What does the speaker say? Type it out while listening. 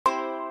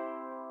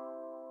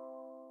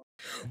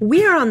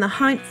We are on the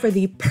hunt for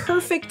the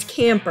perfect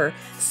camper,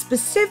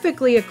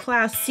 specifically a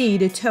Class C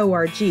to tow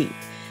our Jeep.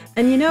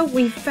 And you know,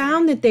 we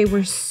found that they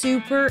were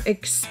super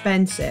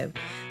expensive.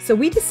 So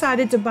we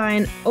decided to buy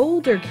an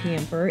older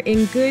camper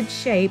in good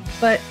shape,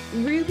 but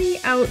really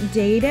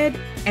outdated,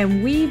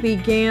 and we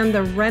began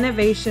the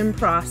renovation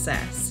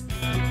process.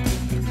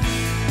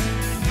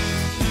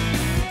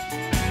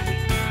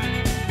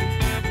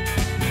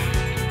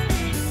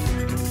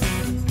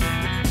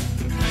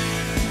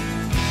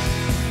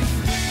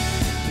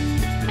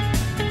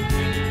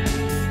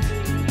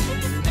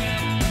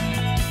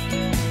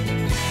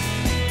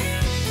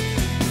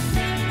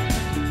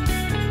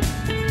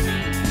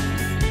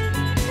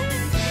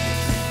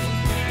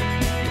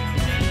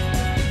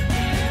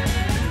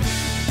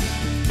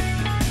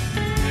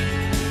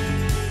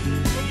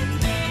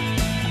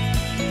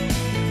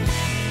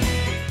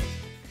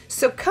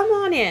 So come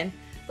on in,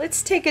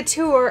 let's take a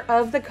tour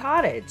of the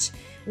cottage.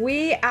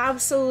 We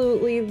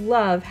absolutely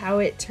love how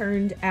it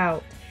turned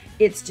out.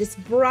 It's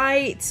just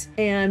bright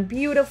and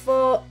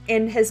beautiful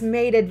and has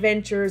made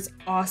adventures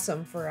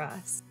awesome for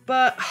us.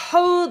 But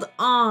hold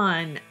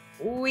on,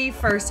 we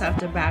first have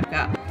to back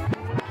up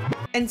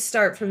and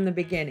start from the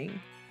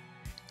beginning.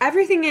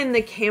 Everything in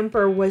the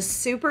camper was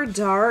super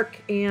dark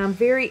and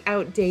very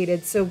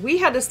outdated, so we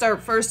had to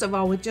start first of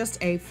all with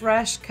just a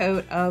fresh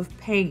coat of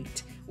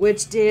paint,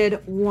 which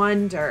did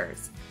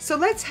wonders. So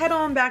let's head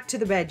on back to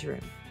the bedroom.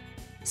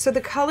 So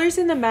the colors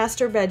in the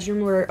master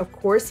bedroom were of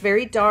course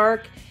very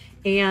dark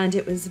and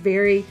it was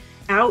very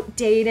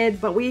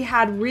outdated, but we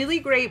had really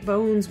great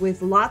bones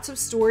with lots of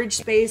storage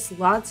space,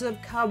 lots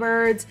of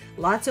cupboards,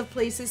 lots of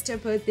places to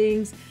put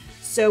things.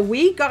 So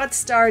we got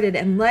started,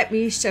 and let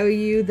me show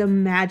you the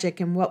magic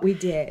in what we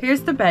did.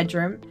 Here's the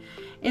bedroom.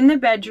 In the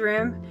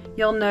bedroom,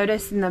 you'll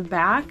notice in the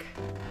back,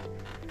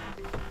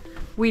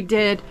 we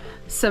did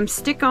some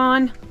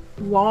stick-on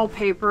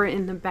wallpaper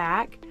in the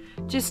back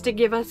just to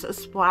give us a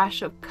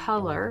splash of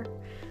color.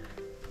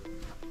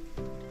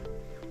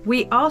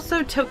 We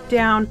also took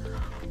down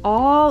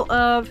all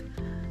of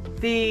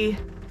the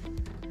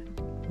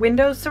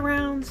window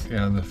surrounds.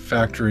 Yeah, the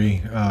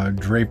factory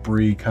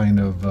drapery kind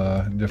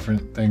of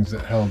different things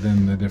that held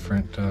in the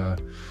different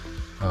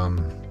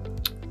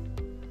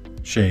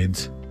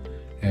shades,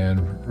 and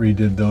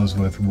redid those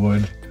with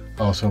wood.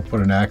 Also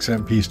put an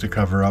accent piece to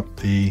cover up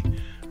the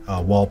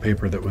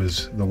wallpaper that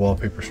was the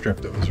wallpaper strip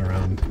that was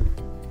around.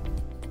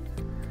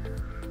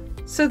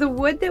 So the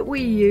wood that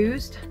we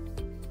used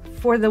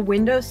for the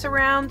window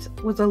surrounds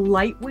was a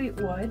lightweight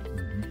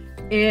wood.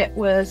 It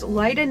was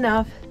light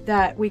enough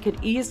that we could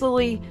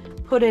easily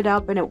put it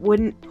up and it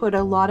wouldn't put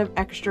a lot of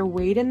extra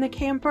weight in the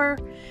camper.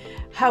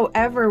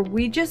 However,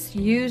 we just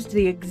used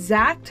the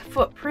exact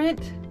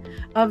footprint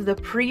of the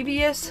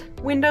previous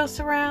window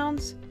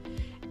surrounds,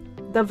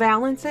 the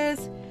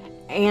valances,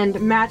 and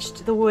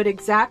matched the wood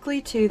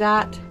exactly to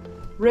that,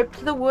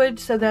 ripped the wood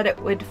so that it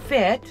would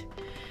fit,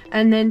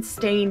 and then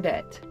stained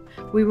it.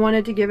 We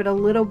wanted to give it a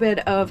little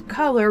bit of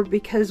color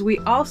because we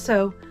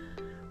also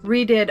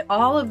redid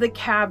all of the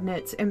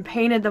cabinets and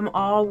painted them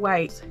all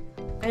white.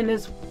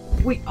 And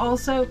we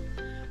also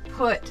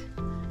put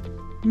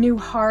new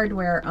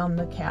hardware on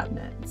the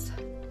cabinets.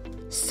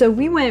 So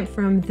we went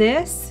from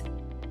this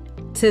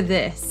to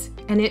this,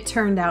 and it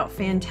turned out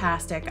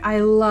fantastic. I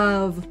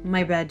love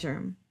my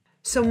bedroom.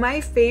 So my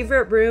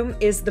favorite room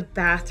is the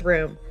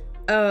bathroom.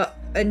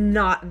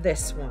 Not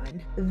this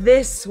one.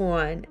 This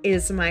one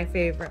is my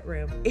favorite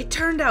room. It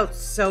turned out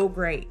so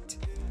great.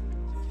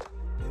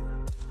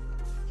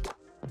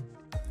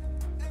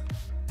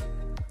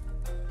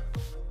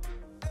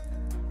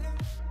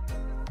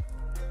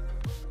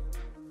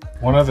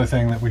 One other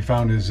thing that we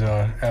found is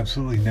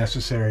absolutely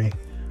necessary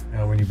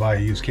when you buy a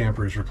used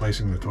camper is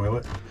replacing the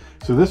toilet.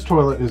 So this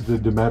toilet is the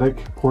Dometic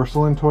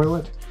porcelain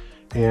toilet,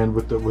 and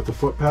with the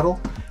foot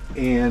pedal.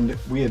 And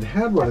we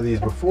had one of these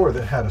before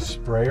that had a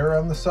sprayer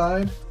on the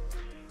side,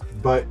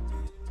 but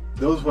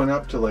those went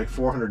up to like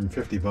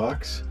 450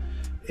 bucks,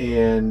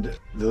 and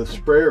the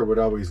sprayer would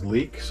always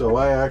leak. So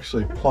I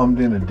actually plumbed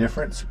in a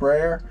different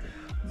sprayer,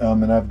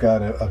 and I've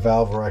got a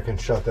valve where I can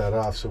shut that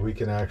off, so we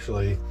can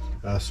actually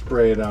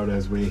spray it out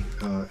as we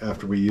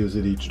after we use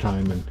it each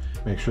time, and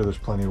make sure there's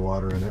plenty of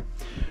water in it.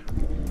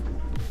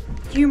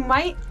 You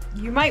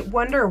might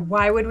wonder,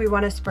 why would we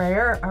want a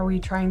sprayer? Are we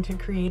trying to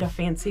create a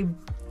fancy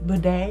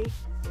bidet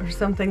or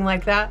something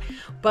like that?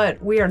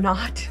 But we are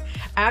not.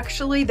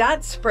 Actually,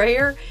 that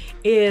sprayer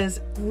is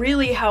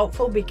really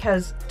helpful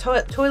because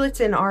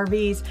toilets in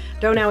RVs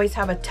don't always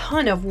have a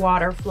ton of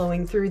water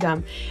flowing through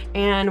them,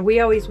 and we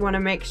always want to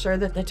make sure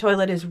that the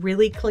toilet is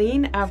really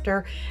clean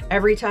after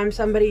every time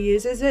somebody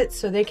uses it,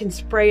 so they can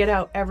spray it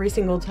out every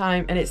single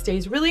time and it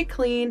stays really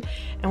clean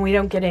and we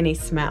don't get any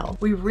smell.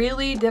 We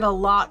really did a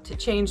lot to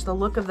change the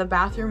look of the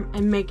bathroom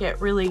and make it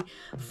really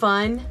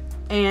fun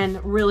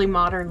and really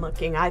modern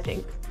looking, I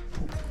think.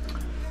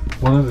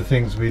 One of the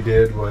things we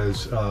did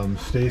was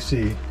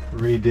Stacy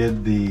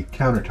redid the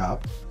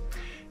countertop,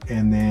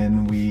 and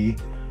then we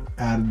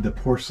added the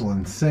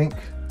porcelain sink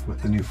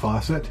with the new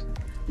faucet.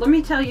 Let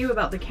me tell you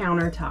about the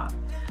countertop.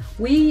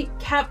 We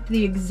kept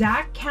the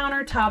exact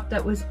countertop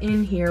that was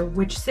in here,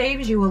 which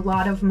saves you a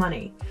lot of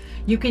money.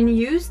 You can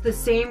use the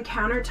same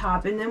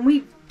countertop, and then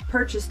we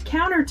purchased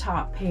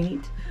countertop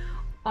paint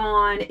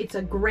on, it's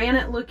a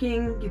granite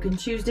looking, you can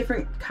choose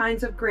different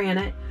kinds of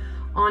granite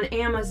on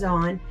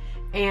Amazon,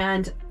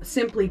 and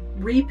simply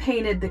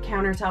repainted the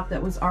countertop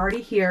that was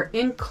already here,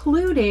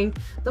 including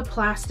the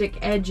plastic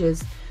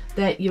edges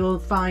that you'll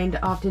find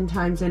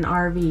oftentimes in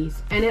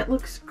RVs, and it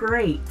looks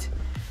great.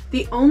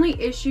 The only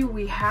issue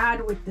we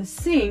had with the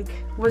sink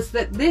was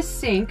that this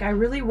sink, I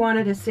really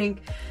wanted a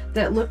sink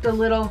that looked a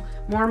little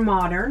more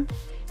modern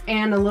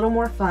and a little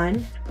more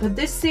fun, but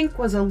this sink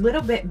was a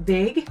little bit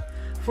big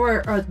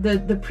for,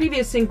 the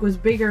previous sink was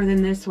bigger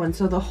than this one,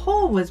 so the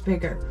hole was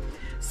bigger.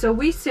 So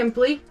we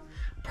simply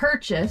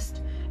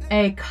purchased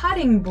a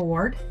cutting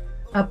board,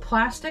 a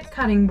plastic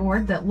cutting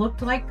board that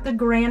looked like the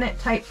granite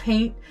type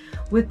paint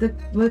with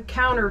the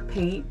counter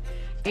paint,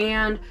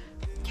 and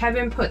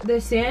Kevin put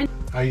this in.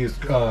 I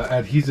used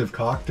adhesive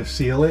caulk to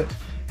seal it,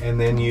 and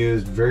then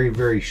used very,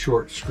 very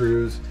short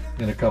screws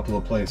in a couple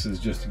of places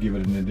just to give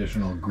it an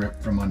additional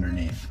grip from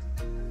underneath.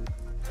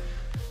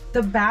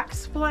 The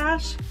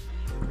backsplash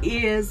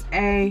is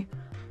a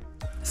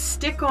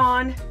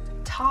stick-on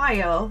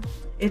tile.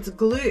 It's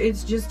glue,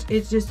 it's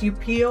just you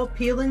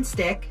peel and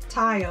stick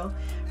tile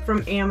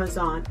from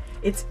Amazon.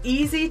 It's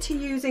easy to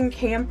use in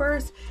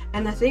campers,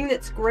 and the thing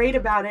that's great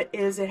about it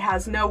is it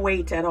has no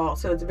weight at all.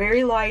 So it's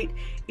very light,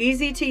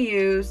 easy to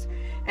use,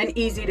 and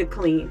easy to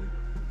clean.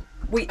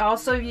 We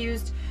also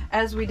used,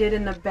 as we did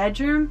in the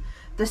bedroom,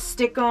 the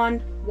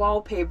stick-on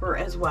wallpaper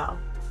as well.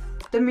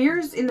 The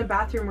mirrors in the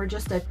bathroom were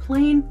just a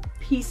plain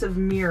piece of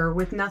mirror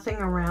with nothing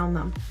around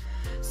them.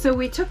 So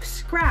we took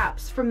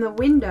scraps from the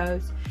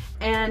windows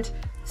and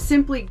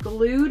simply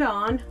glued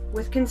on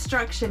with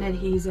construction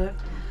adhesive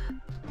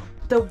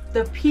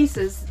the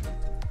pieces,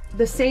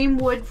 the same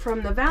wood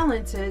from the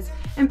valances,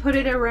 and put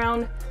it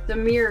around the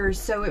mirrors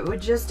so it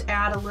would just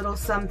add a little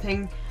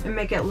something and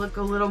make it look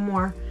a little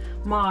more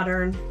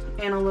modern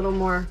and a little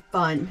more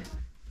fun.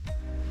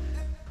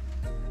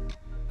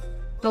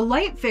 The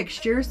light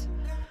fixtures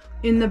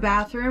in the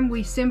bathroom,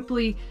 we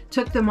simply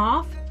took them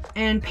off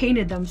and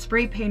painted them,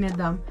 spray painted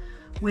them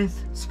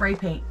with spray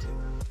paint.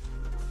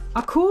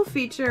 A cool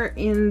feature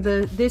in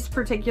this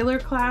particular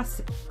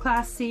Class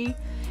C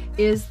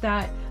is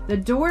that the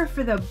door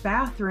for the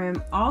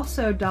bathroom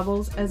also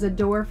doubles as a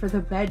door for the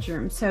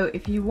bedroom. So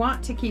if you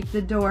want to keep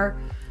the door,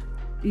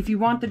 if you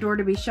want the door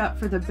to be shut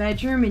for the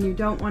bedroom and you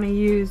don't want to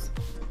use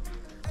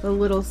the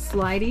little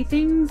slidey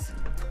things,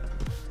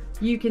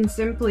 you can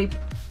simply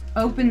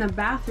open the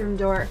bathroom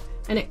door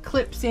and it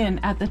clips in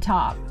at the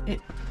top.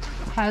 It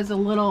has a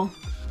little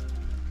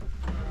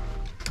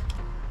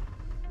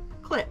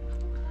clip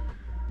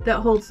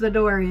that holds the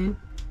door in.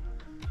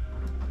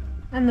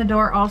 And the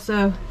door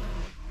also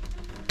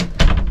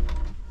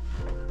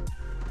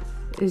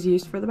is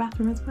used for the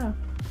bathroom as well.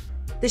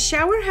 The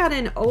shower had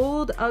an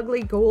old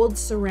ugly gold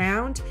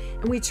surround,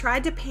 and we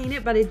tried to paint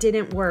it but it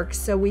didn't work,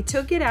 so we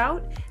took it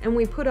out and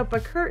we put up a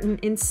curtain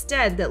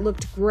instead that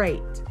looked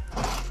great.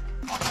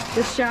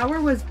 The shower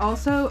was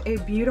also a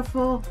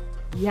beautiful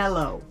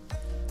yellow.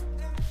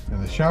 Now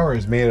the shower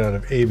is made out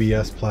of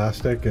ABS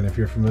plastic, and if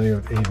you're familiar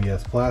with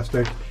ABS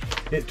plastic,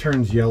 it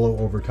turns yellow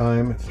over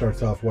time. It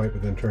starts off white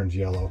but then turns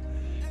yellow.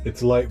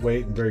 It's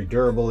lightweight and very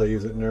durable. They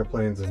use it in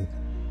airplanes,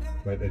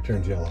 but it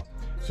turns yellow.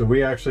 So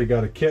we actually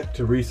got a kit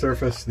to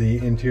resurface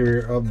the interior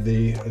of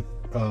the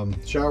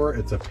shower.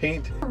 It's a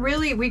paint.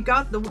 Really, we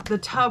got the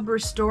tub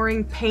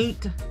restoring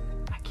paint.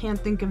 I can't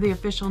think of the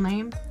official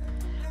name,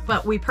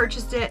 but we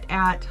purchased it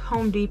at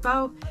Home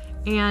Depot,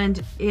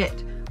 and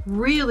it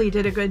really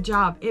did a good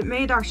job. It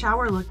made our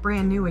shower look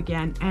brand new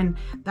again, and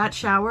that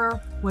shower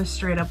was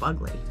straight up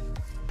ugly.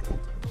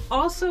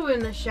 Also in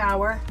the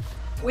shower,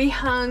 we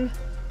hung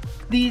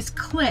these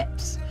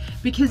clips,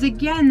 because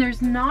again,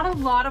 there's not a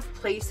lot of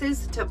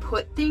places to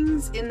put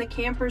things in the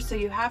camper, so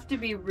you have to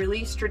be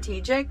really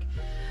strategic.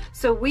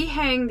 So we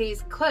hang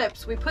these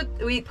clips, we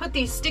put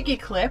these sticky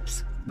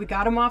clips, we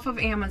got them off of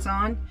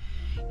Amazon,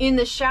 in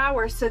the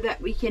shower so that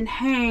we can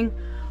hang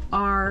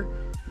our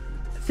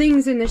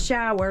things in the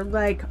shower,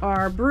 like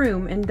our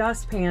broom and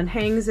dustpan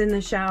hangs in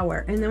the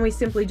shower, and then we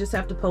simply just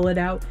have to pull it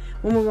out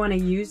when we want to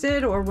use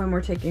it or when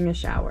we're taking a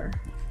shower.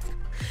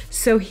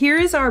 So here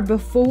is our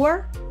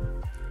before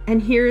and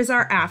here is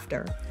our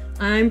after.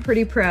 I'm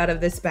pretty proud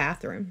of this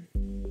bathroom.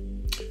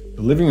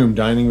 The living room,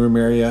 dining room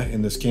area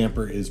in this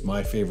camper is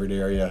my favorite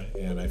area,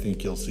 and I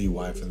think you'll see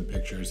why from the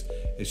pictures.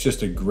 It's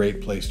just a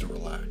great place to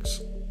relax.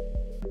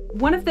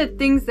 One of the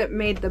things that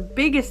made the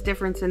biggest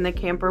difference in the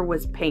camper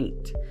was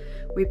paint.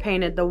 We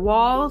painted the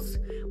walls,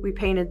 we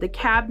painted the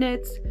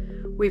cabinets,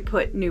 we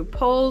put new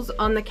pulls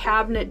on the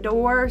cabinet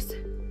doors.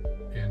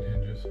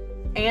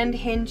 And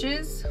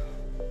hinges.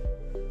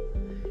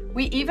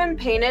 We even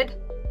painted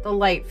the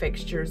light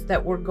fixtures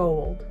that were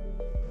gold.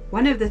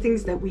 One of the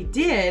things that we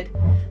did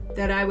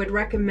that I would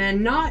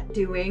recommend not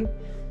doing,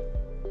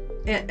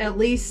 at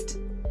least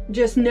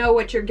just know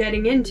what you're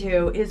getting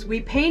into, is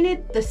we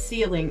painted the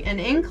ceiling. And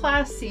in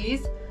Class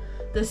C's,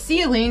 The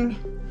ceiling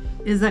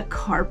is a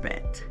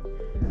carpet.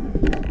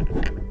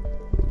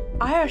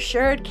 I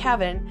assured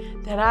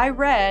Kevin that I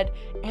read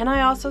and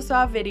I also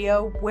saw a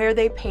video where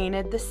they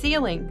painted the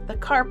ceiling, the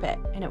carpet,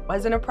 and it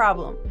wasn't a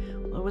problem.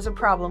 Well, it was a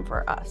problem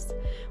for us.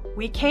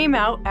 We came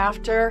out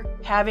after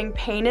having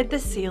painted the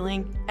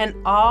ceiling and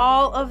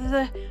all of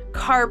the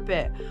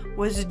carpet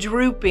was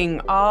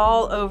drooping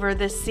all over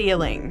the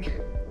ceiling.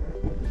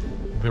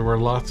 There were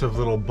lots of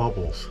little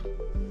bubbles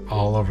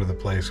all over the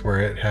place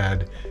where it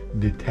had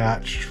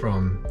detached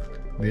from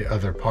the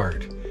other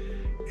part.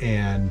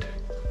 And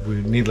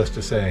needless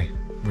to say,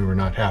 we were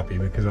not happy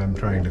because I'm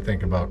trying to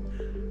think about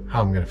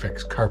how I'm going to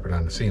fix carpet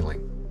on the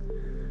ceiling.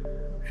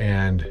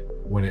 And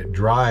when it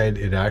dried,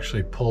 it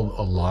actually pulled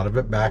a lot of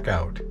it back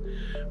out.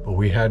 But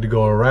we had to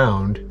go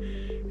around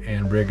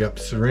and rig up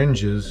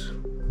syringes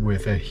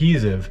with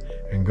adhesive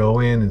and go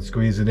in and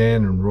squeeze it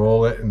in and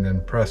roll it and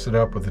then press it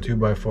up with a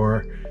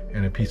 2x4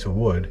 and a piece of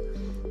wood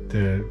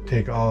to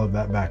take all of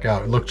that back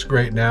out. It looks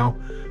great now,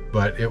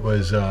 but it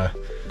was, I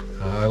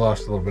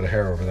lost a little bit of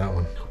hair over that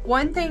one.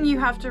 One thing you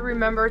have to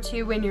remember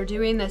too when you're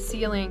doing the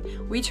ceiling,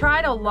 we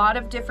tried a lot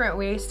of different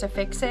ways to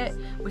fix it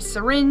with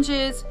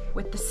syringes,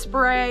 with the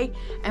spray,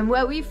 and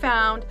what we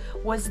found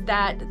was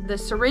that the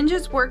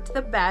syringes worked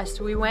the best.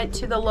 We went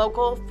to the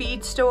local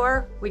feed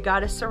store, we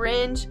got a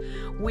syringe,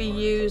 we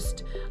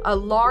used a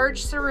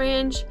large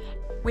syringe,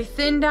 we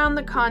thinned down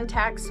the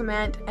contact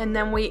cement, and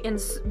then we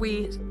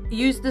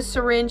used the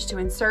syringe to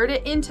insert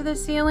it into the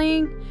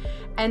ceiling,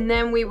 and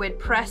then we would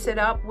press it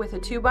up with a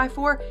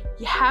 2x4.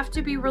 You have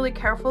to be really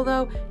careful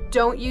though.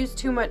 Don't use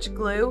too much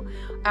glue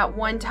at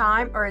one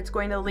time or it's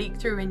going to leak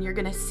through and you're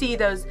gonna see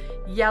those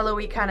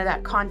yellowy kind of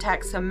that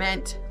contact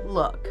cement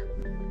look.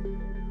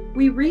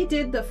 We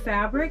redid the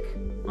fabric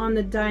on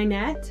the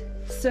dinette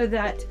so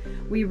that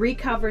we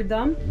recovered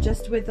them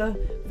just with the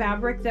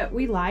fabric that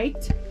we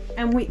liked.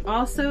 And we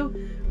also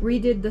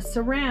redid the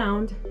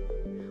surround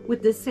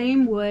with the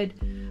same wood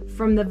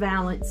from the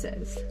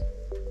valances.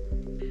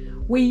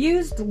 We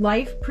used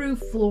life-proof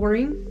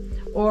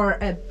flooring or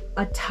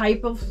a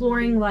type of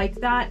flooring like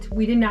that.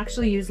 We didn't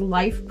actually use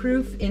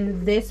life-proof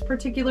in this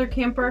particular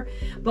camper,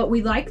 but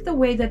we like the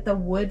way that the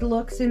wood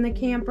looks in the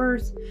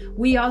campers.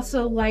 We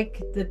also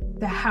like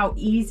the how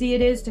easy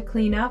it is to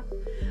clean up.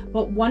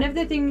 But one of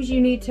the things you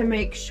need to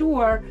make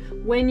sure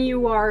when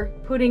you are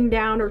putting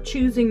down or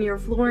choosing your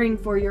flooring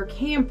for your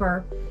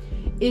camper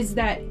is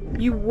that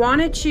you want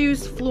to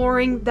choose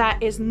flooring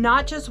that is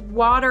not just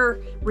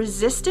water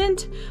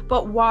resistant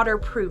but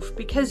waterproof,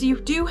 because you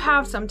do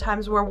have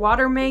sometimes where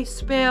water may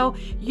spill.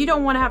 You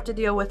don't want to have to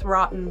deal with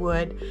rotten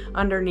wood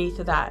underneath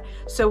of that.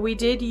 So we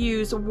did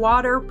use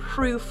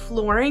waterproof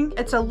flooring.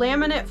 It's a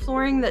laminate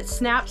flooring that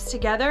snaps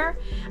together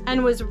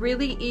and was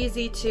really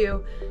easy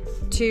to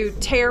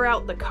tear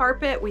out the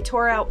carpet. We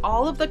tore out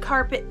all of the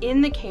carpet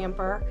in the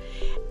camper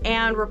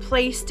and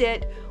replaced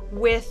it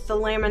with the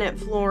laminate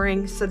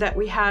flooring so that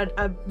we had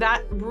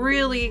that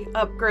really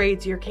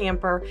upgrades your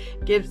camper,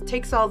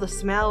 takes all the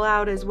smell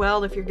out as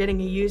well if you're getting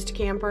a used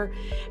camper,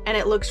 and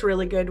it looks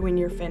really good when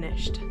you're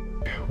finished.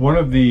 One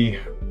of the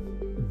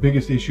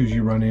biggest issues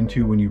you run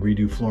into when you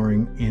redo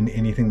flooring in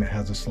anything that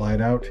has a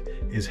slide out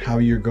is how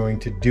you're going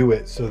to do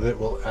it so that it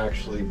will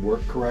actually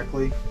work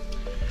correctly.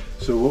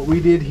 So what we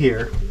did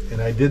here,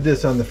 and I did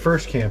this on the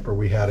first camper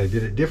we had, I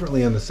did it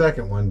differently on the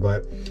second one,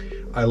 but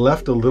I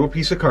left a little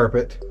piece of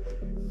carpet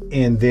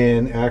and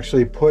then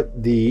actually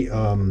put the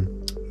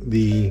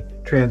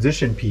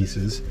transition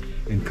pieces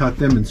and cut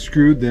them and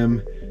screwed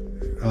them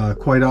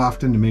quite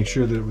often to make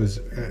sure that it was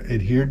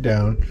adhered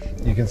down.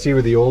 You can see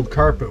where the old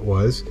carpet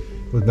was.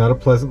 It was not a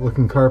pleasant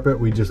looking carpet.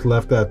 We just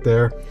left that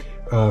there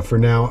for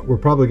now. We're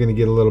probably going to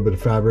get a little bit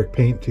of fabric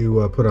paint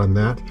to put on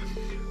that.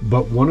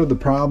 But one of the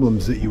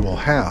problems that you will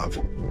have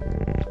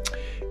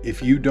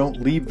if you don't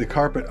leave the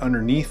carpet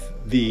underneath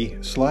the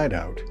slide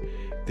out,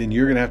 then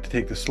you're going to have to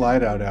take the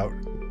slide out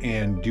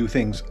and do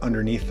things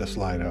underneath the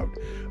slide out.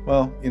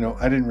 Well, you know,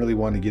 I didn't really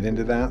want to get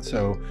into that,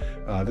 so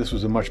this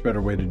was a much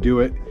better way to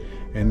do it.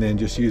 And then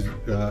just use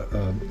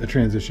a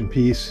transition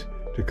piece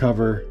to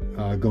cover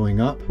going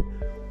up,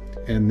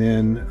 and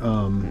then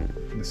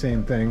the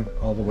same thing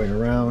all the way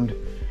around.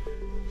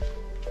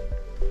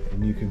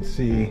 And you can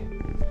see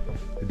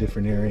the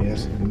different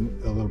areas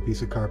and a little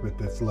piece of carpet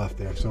that's left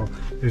there. So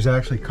there's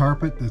actually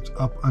carpet that's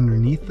up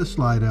underneath the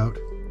slide out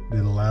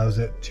that allows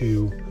it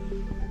to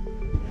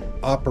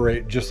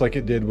operate just like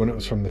it did when it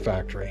was from the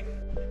factory.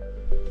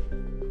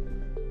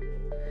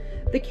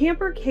 The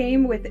camper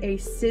came with a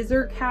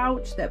scissor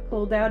couch that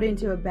pulled out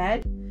into a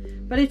bed,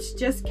 but it's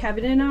just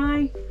Kevin and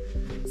I,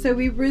 so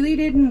we really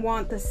didn't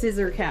want the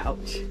scissor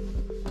couch.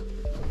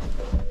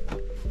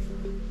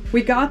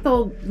 We got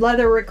the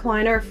leather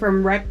recliner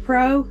from Rec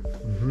Pro.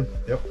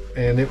 Yep,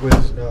 and it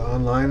was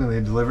online and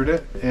they delivered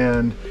it,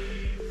 and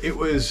it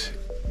was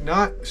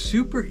not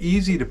super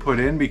easy to put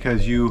in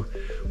because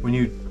when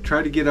you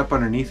try to get up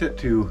underneath it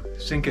to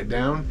sink it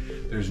down,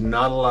 there's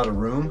not a lot of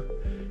room.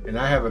 And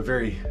I have a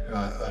very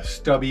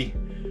stubby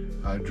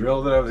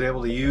drill that I was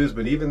able to use,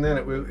 but even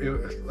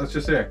then, let's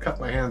just say I cut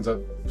my hands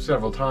up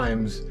several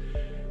times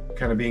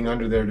kind of being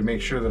under there to make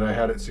sure that I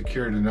had it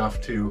secured enough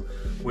to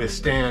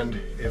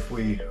withstand if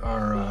we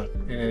are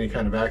in any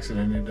kind of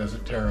accident, it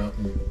doesn't tear out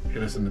and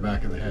hit us in the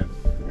back of the head.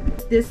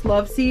 This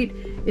love seat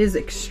is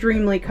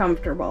extremely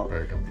comfortable.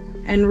 Very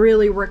comfortable. And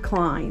really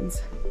reclines.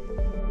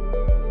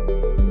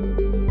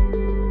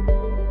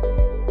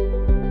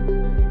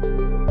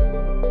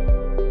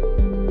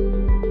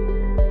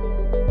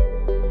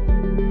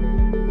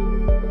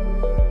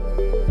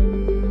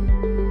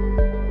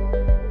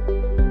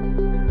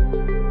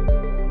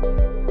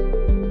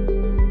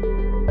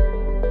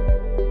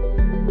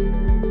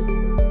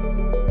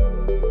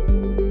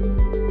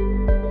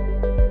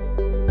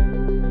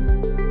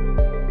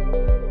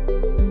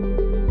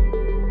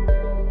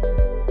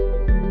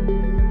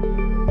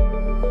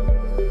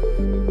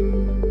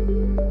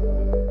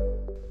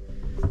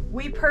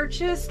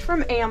 Purchased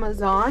from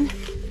Amazon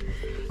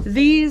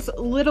these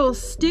little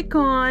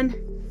stick-on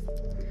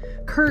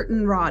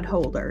curtain rod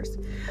holders,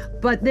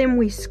 but then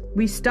we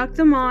stuck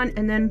them on,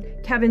 and then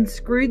Kevin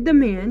screwed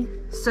them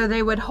in so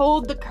they would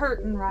hold the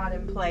curtain rod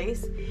in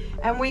place,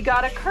 and we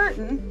got a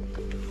curtain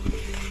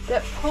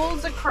that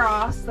pulls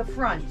across the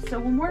front. So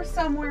when we're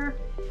somewhere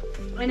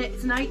and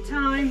it's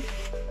nighttime,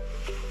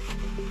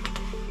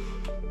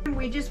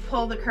 we just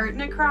pull the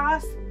curtain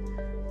across.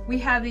 We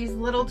have these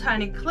little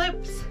tiny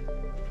clips.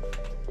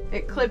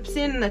 It clips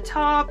in the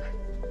top,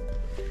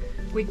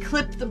 we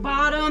clip the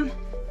bottom,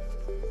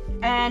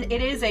 and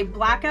it is a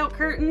blackout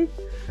curtain,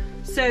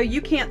 so you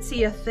can't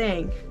see a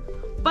thing.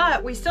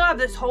 But we still have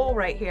this hole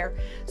right here,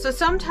 so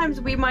sometimes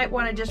we might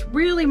want to just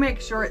really make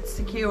sure it's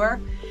secure.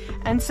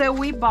 And so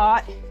we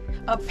bought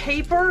a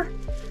paper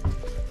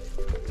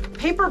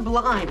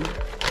blind,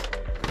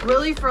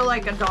 really for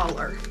like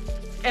 $1.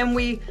 And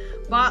we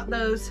bought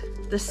the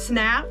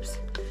snaps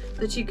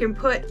that you can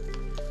put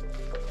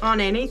on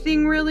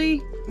anything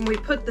really. We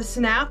put the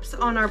snaps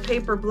on our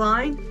paper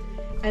blind,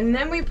 and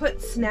then we put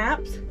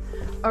snaps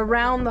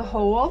around the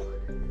hole,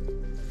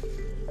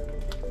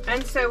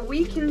 and so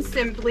we can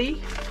simply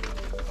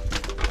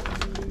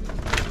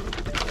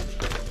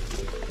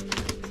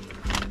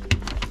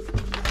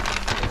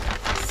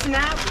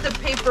snap the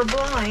paper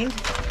blind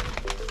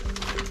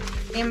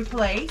in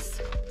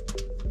place,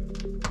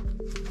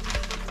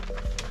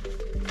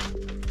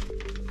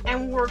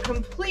 and we're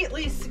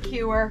completely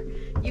secure.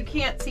 You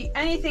can't see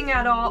anything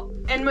at all,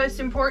 and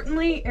most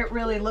importantly, it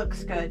really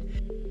looks good.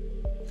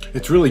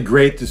 It's really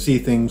great to see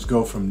things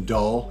go from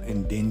dull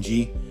and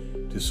dingy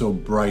to so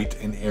bright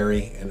and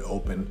airy and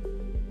open.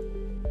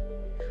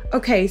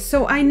 Okay,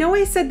 so I know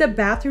I said the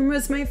bathroom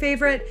was my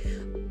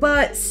favorite,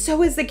 but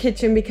so is the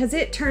kitchen because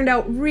it turned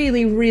out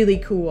really, really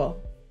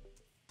cool.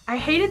 I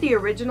hated the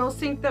original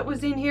sink that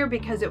was in here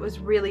because it was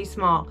really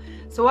small,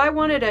 so I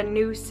wanted a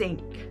new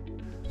sink.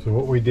 So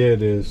what we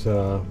did is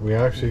we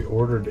actually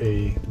ordered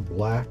a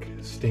black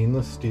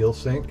stainless steel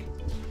sink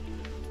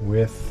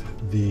with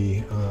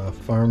the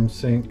farm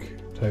sink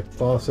type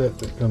faucet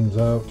that comes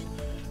out.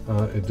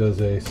 It does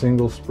a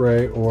single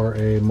spray or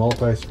a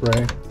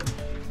multi-spray.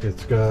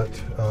 It's got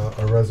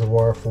a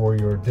reservoir for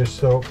your dish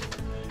soap.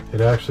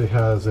 It actually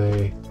has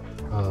a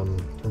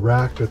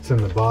rack that's in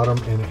the bottom,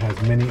 and it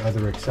has many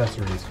other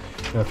accessories.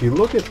 Now if you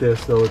look at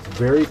this though, it's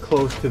very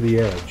close to the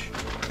edge.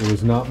 There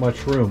was not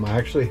much room. I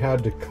actually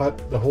had to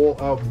cut the hole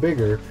out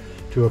bigger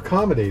to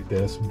accommodate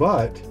this,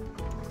 but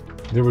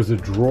there was a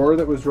drawer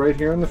that was right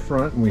here in the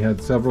front, and we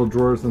had several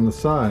drawers on the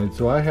side,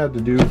 so I had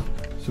to do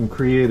some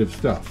creative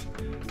stuff.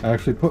 I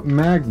actually put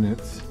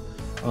magnets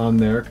on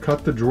there,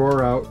 cut the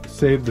drawer out,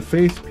 saved the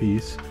face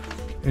piece,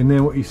 and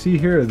then what you see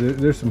here,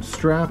 there's some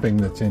strapping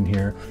that's in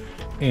here,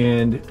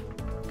 and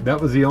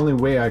that was the only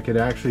way I could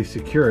actually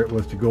secure it,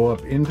 was to go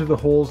up into the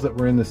holes that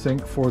were in the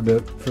sink for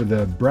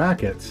the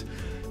brackets,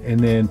 and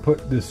then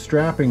put this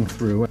strapping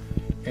through,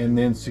 and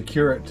then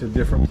secure it to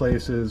different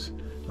places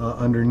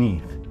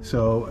underneath.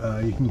 So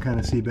you can kind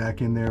of see back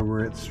in there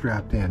where it's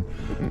strapped in.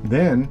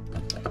 Then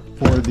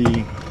for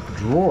the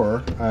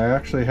drawer, I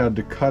actually had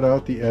to cut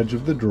out the edge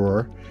of the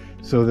drawer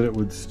so that it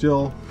would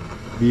still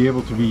be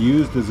able to be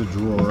used as a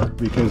drawer,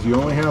 because you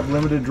only have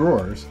limited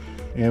drawers,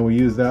 and we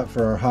use that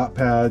for our hot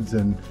pads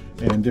and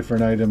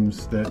different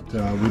items that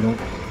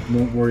we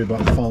won't worry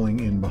about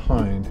falling in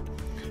behind.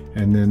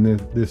 And then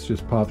this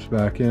just pops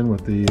back in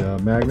with the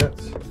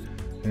magnets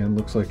and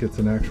looks like it's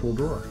an actual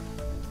drawer.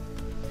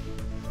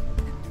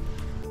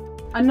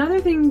 Another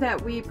thing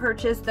that we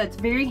purchased that's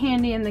very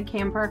handy in the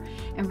camper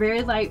and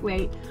very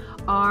lightweight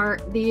are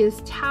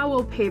these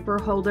towel paper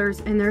holders,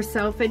 and they're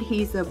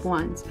self-adhesive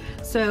ones.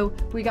 So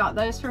we got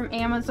those from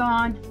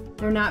Amazon.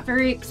 They're not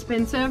very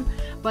expensive,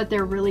 but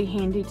they're really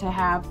handy to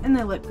have, and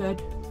they look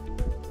good.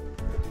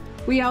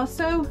 We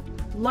also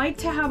like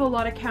to have a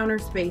lot of counter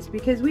space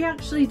because we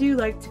actually do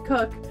like to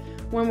cook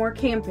when we're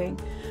camping.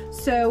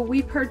 So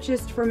we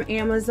purchased from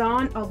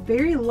Amazon a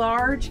very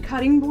large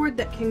cutting board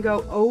that can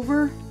go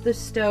over the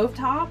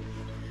stovetop.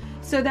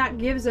 So that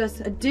gives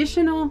us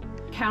additional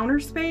counter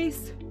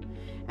space,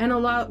 and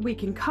we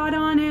can cut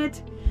on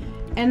it,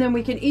 and then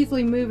we can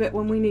easily move it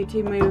when we need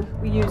to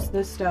use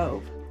the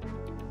stove.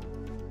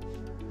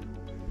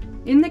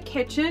 In the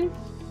kitchen,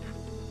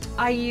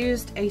 I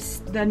used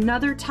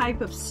another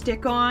type of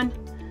stick-on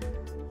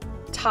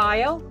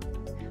tile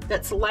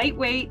that's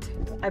lightweight.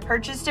 I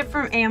purchased it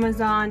from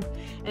Amazon,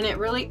 and it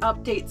really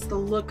updates the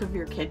look of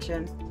your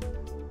kitchen.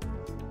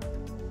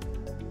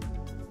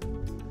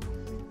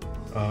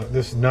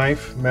 This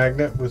knife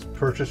magnet was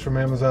purchased from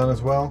Amazon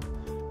as well,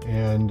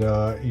 and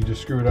you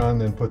just screw it on,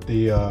 then put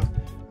the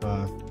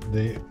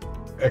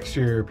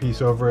exterior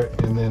piece over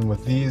it, and then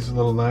with these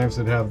little knives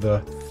that have the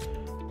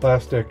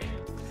plastic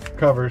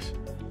covers,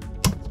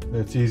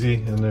 it's easy,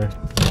 and they're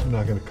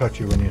not going to cut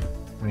you when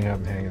you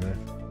have them hanging there.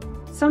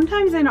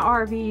 Sometimes in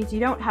RVs you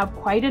don't have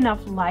quite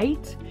enough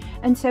light,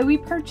 and so we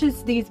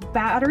purchased these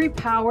battery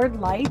powered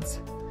lights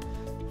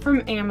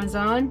from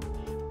Amazon.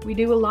 We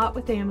do a lot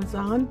with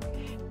Amazon,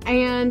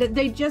 and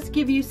they just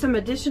give you some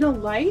additional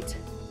light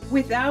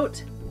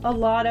without a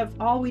lot of,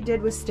 all we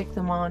did was stick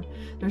them on.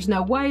 There's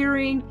no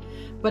wiring,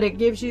 but it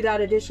gives you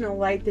that additional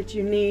light that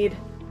you need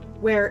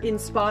where in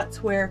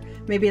spots where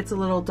maybe it's a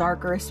little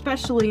darker,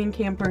 especially in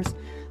campers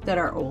that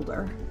are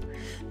older.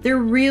 There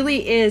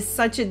really is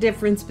such a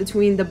difference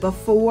between the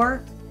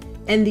before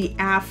and the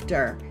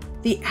after.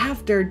 The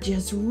after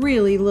just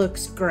really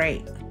looks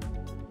great.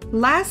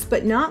 Last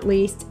but not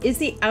least is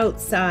the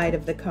outside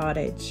of the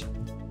cottage.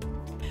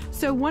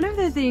 So one of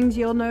the things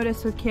you'll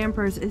notice with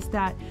campers is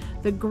that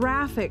the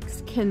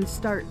graphics can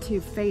start to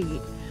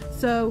fade.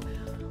 So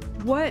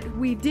what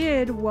we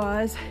did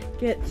was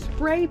get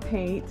spray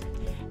paint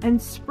and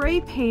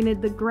spray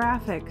painted the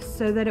graphics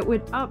so that it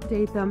would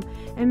update them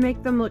and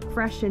make them look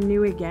fresh and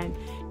new again.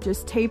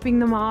 Just taping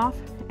them off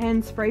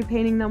and spray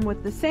painting them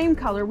with the same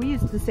color. We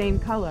used the same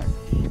color.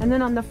 And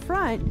then on the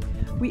front,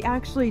 we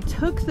actually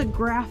took the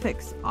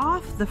graphics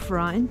off the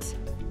front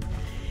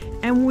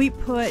and we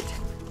put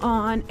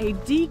on a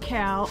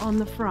decal on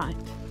the front.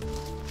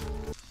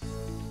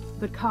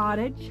 The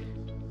cottage.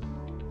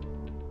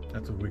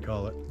 That's what we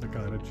call it, the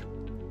cottage.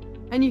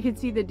 And you can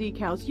see the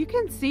decals. You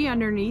can see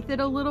underneath it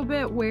a little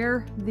bit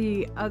where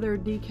the other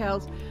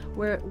decals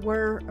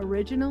were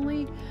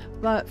originally,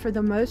 but for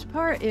the most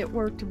part it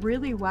worked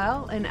really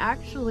well and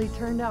actually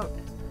turned out,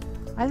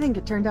 I think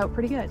it turned out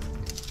pretty good.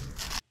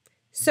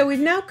 So we've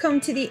now come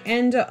to the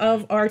end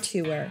of our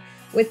tour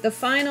with the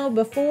final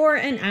before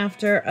and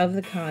after of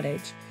the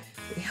cottage.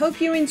 We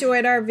hope you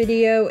enjoyed our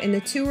video and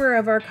the tour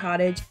of our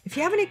cottage. If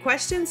you have any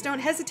questions, don't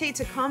hesitate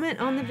to comment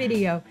on the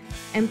video,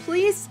 and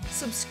please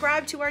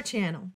subscribe to our channel.